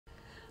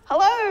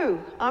Hello,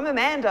 I'm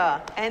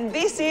Amanda, and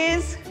this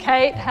is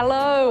Kate.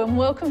 Hello, and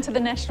welcome to the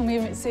National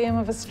Museum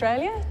of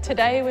Australia.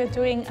 Today we're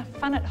doing a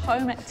fun at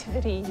home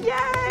activity.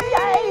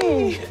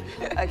 Yay!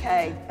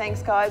 Okay,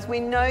 thanks guys. We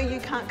know you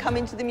can't come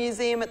into the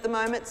museum at the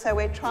moment, so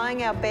we're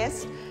trying our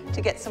best to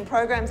get some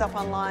programs up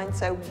online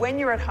so when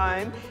you're at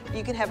home,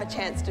 you can have a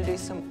chance to do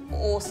some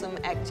awesome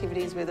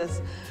activities with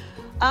us.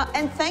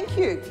 And thank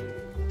you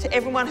to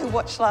everyone who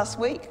watched last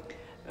week.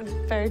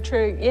 Very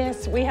true.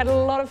 Yes, we had a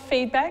lot of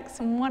feedback,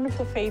 some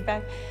wonderful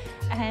feedback.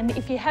 And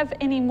if you have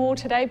any more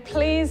today,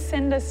 please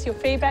send us your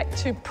feedback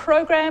to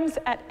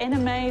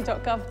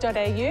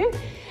programs@nma.gov.au,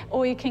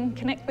 or you can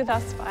connect with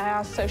us via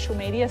our social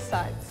media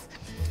sites.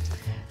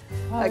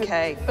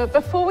 Okay. But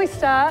before we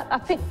start, I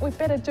think we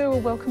better do a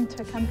welcome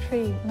to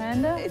country,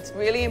 Amanda. It's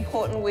really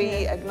important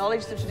we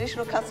acknowledge the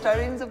traditional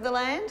custodians of the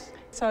land.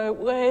 So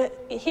we're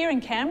here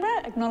in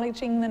Canberra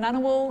acknowledging the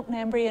Ngunnawal,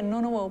 Ngambri and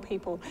Ngunnawal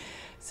people.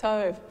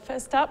 So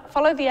first up,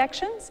 follow the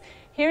actions.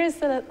 Here is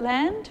the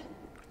land,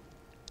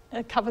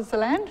 it covers the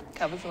land.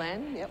 Covers the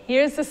land, yep.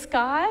 Here is the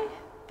sky,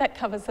 that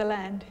covers the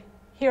land.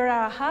 Here are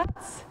our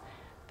hearts,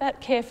 that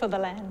care for the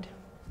land.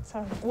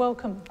 So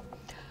welcome.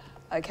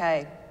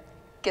 Okay,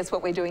 guess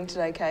what we're doing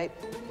today, Kate?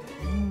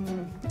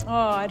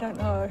 Oh, I don't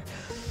know.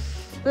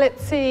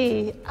 Let's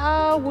see,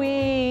 are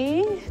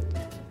we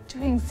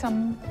doing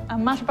a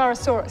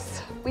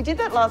Matabarosaurus? We did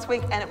that last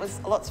week and it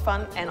was lots of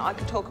fun, and I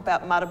could talk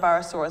about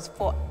Matabarosaurus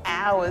for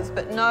hours,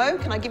 but no,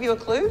 can I give you a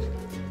clue?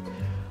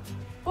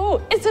 Oh,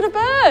 is it a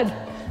bird?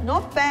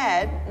 Not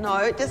bad, no,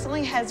 it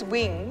definitely has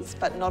wings,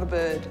 but not a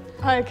bird.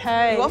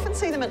 Okay. You often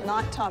see them at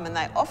night time and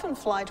they often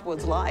fly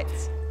towards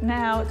lights.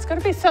 Now, it's got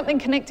to be something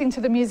connecting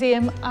to the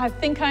museum. I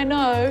think I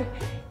know.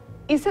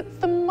 Is it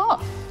the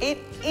moth? It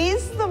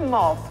is the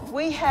moth.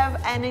 We have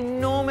an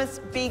enormous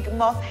big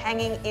moth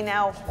hanging in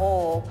our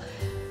hall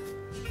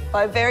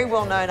by a very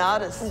well-known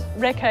artist.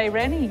 Reke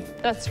Rennie,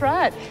 that's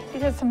right. He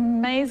does some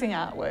amazing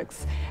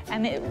artworks.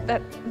 And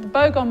the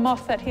bogong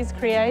moth that he's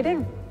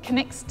created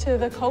connects to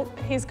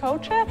his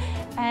culture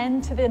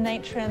and to the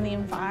nature and the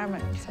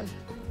environment. So,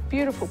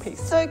 beautiful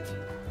piece. So,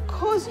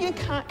 because you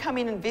can't come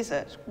in and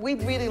visit,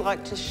 we'd really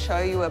like to show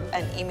you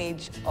an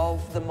image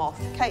of the moth.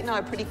 Kate and I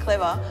are pretty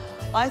clever.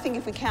 I think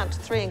if we count to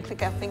 3 and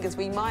click our fingers,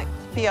 we might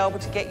be able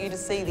to get you to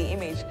see the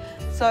image.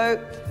 So,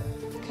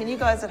 can you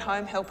guys at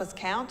home help us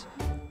count?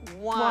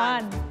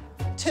 1,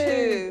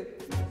 2,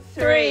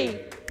 3.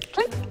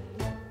 Click.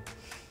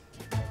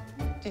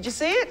 Did you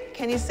see it?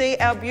 Can you see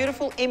our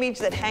beautiful image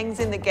that hangs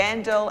in the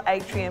Gandel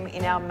atrium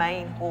in our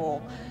main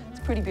hall?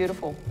 It's pretty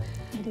beautiful.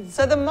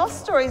 So the moth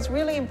story is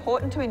really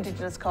important to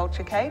Indigenous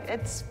culture, Kate.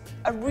 It's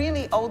a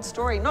really old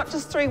story, not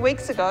just 3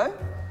 weeks ago.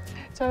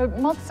 So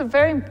moths are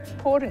very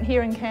important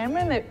here in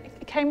Canberra. They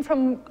came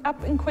from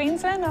up in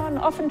Queensland and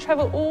often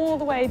travel all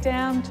the way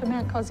down to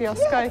Mount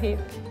Kosciuszko here.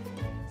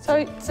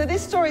 So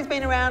this story's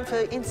been around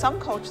in some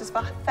cultures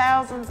for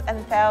thousands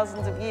and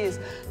thousands of years.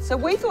 So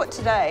we thought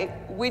today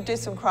we'd do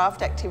some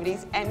craft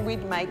activities and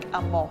we'd make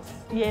a moth.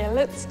 Yeah,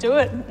 let's do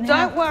it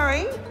now. Don't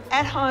worry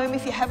at home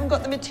if you haven't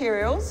got the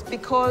materials,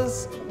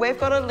 because we've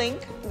got a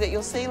link that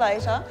you'll see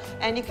later,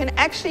 and you can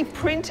actually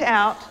print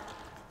out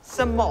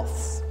some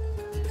moths.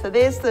 So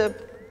there's the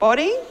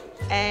body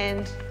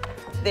and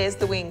there's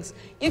the wings.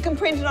 You can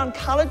print it on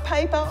coloured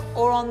paper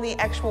or on the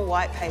actual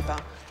white paper.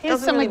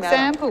 Here's some really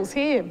examples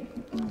here.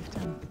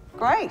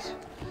 Great.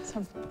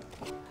 So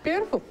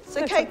beautiful.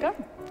 So Kate,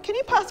 can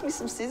you pass me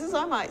some scissors?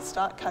 I might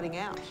start cutting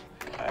out.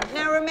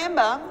 Now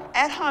remember,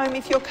 at home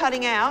if you're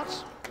cutting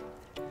out,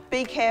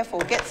 be careful.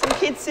 Get some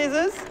kid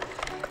scissors.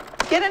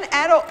 Get an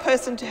adult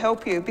person to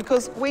help you,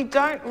 because we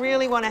don't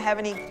really want to have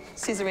any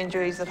scissor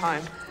injuries at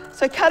home.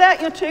 So cut out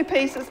your 2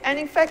 pieces, and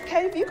in fact,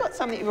 Kate, have you got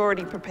something you've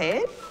already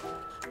prepared?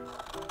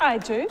 I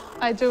do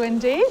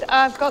indeed.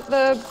 I've got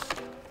the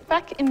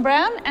back in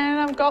brown and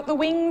I've got the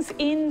wings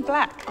in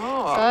black.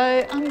 Oh.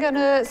 So I'm going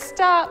to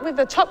start with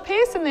the top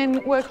piece and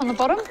then work on the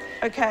bottom.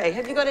 Okay,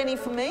 have you got any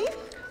for me?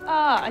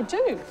 I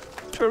do.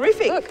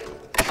 Terrific. Look,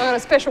 I've got a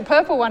special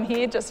purple one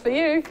here just for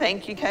you.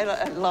 Thank you, Kate,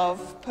 I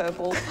love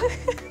purple.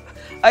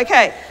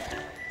 Okay,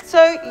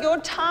 so your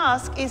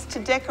task is to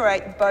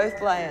decorate both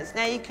layers.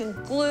 Now you can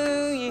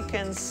glue, you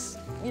can,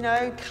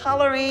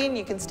 colour in,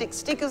 you can stick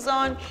stickers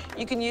on,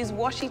 you can use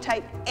washi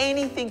tape,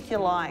 anything you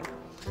like.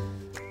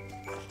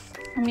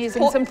 I'm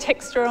using some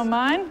texture on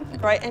mine.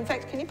 Great. In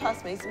fact, can you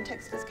pass me some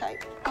textures,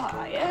 Kate?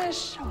 Oh, yeah,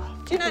 sure.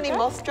 Do you know any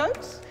moth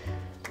jokes?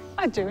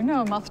 I do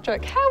know a moth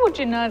joke. How would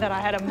you know that I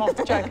had a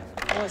moth joke?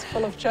 I was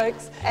full of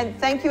jokes. And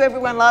thank you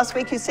everyone last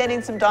week who sent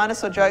in some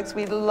dinosaur jokes.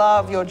 We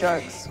love your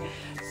jokes.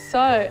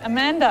 So,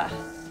 Amanda.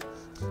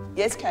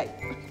 Yes, Kate?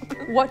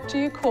 What do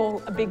you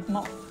call a big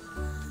moth?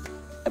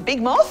 A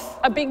big moth?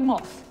 A big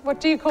moth.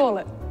 What do you call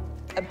it?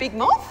 A big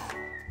moth?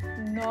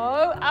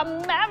 No, a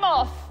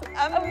mammoth.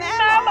 A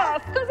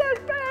mammoth, because it's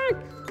big.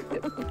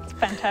 It's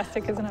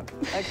fantastic, isn't it?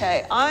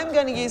 Okay, I'm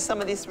going to use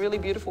some of this really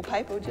beautiful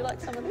paper. Would you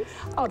like some of this?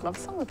 I would love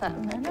some of that,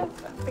 Amanda.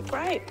 That'd be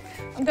great.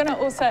 I'm going to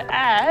also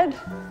add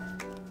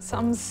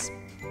some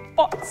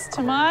spots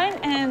to mine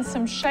and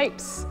some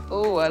shapes.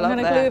 Oh, I love that. I'm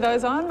going to glue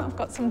those on. I've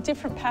got some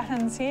different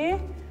patterns here,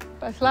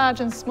 both large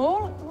and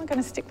small. I'm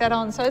going to stick that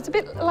on. So it's a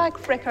bit like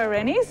Frecko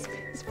Rennie's.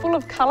 It's full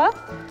of colour.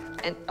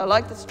 And I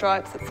like the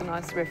stripes, it's a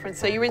nice reference.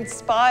 So you're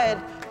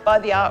inspired by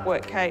the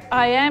artwork, Kate?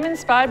 I am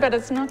inspired, but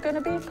it's not going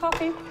to be a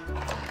copy.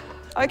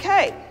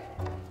 Okay,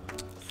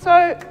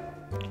 so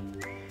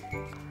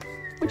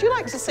would you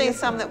like to see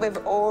some that we've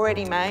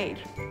already made?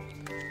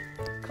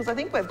 Because I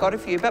think we've got a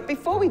few. But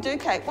before we do,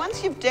 Kate,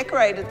 once you've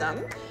decorated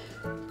them,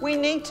 we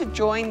need to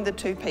join the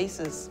two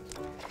pieces.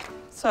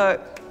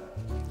 So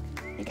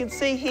you can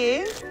see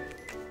here,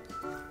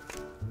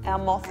 our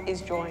moth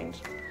is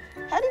joined.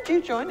 How did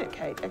you join it,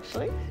 Kate,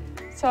 actually?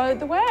 So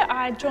the way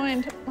I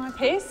joined my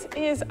piece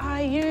is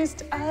I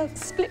used a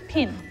split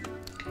pin.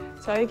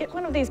 So you get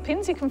one of these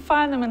pins, you can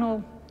find them in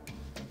all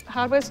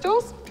hardware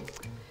stores.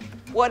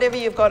 Whatever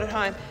you've got at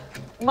home.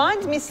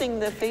 Mine's missing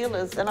the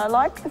feelers, and I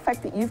like the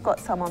fact that you've got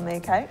some on there,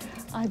 Kate.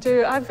 I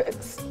do. I've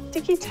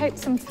sticky taped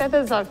some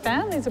feathers I've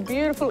found. These are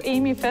beautiful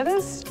emu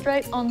feathers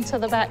straight onto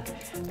the back.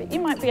 But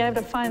you might be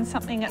able to find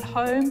something at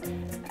home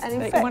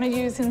And that you want to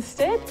use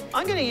instead.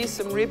 I'm going to use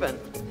some ribbon.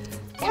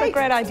 What a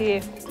great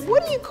idea.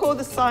 What do you call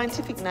the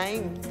scientific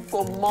name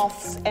for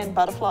moths and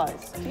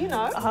butterflies? Do you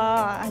know?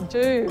 Ah, I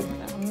do.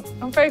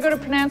 I'm very good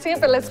at pronouncing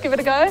it, but let's give it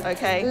a go.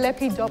 Okay.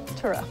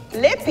 Lepidoptera.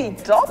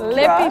 Lepidoptera?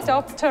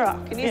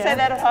 Lepidoptera. Can you say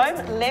that at home?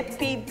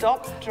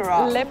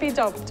 Lepidoptera.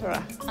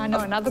 Lepidoptera. I know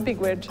another big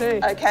word too.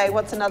 Okay,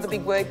 what's another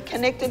big word?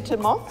 Connected to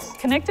moths?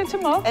 Connected to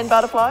moths. And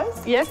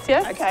butterflies? Yes,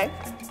 yes. Okay.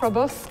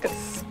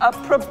 Proboscis.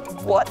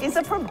 What is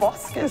a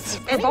proboscis?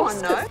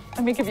 Anyone know?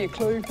 Let me give you a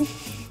clue.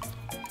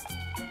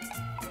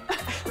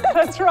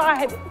 That's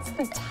right, it's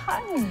the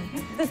tongue.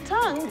 The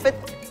tongue, but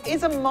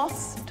is a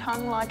moth's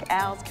tongue like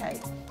ours,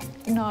 Kate?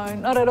 No,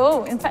 not at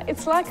all. In fact,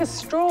 it's like a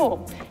straw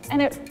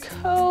and it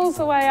curls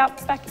the way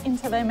up back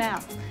into their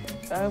mouth.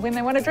 So when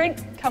they want to drink,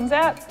 it comes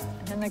out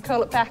and then they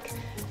curl it back.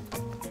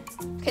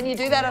 Can you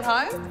do that at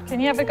home? Can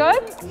you have a go?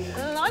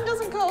 Mine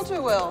doesn't curl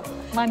too well.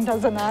 Mine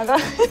doesn't either.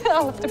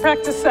 I'll have to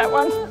practice that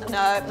one.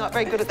 No, not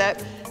very good at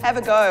that. Have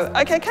a go.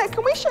 Okay, Kate,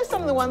 can we show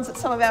some of the ones that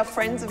some of our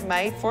friends have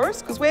made for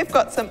us? Because we've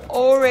got some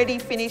already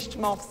finished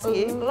moths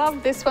here.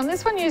 Love this one.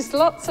 This one used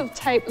lots of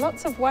tape,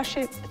 lots of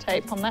washi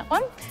tape on that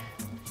one.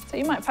 So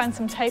you might find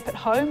some tape at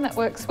home that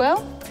works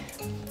well.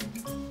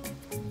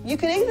 You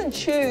can even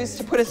choose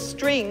to put a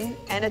string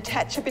and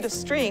attach a bit of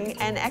string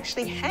and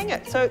actually hang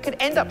it. So it could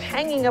end up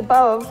hanging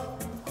above,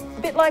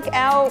 a bit like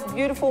our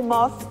beautiful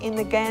moth in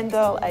the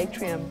Gandale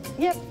atrium.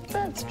 Yep,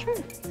 that's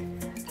true.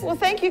 Well,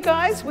 thank you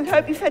guys. We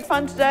hope you've had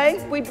fun today.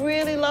 We'd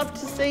really love to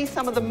see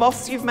some of the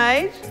moths you've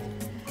made.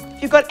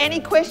 If you've got any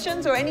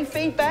questions or any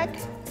feedback,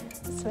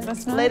 just let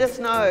us know. Let us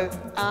know.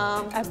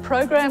 At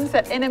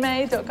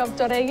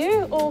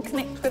programs@nma.gov.au or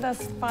connect with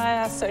us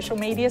via our social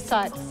media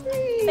sites.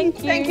 Thank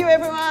you. Thank you,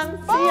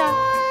 everyone. See ya.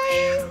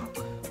 Bye.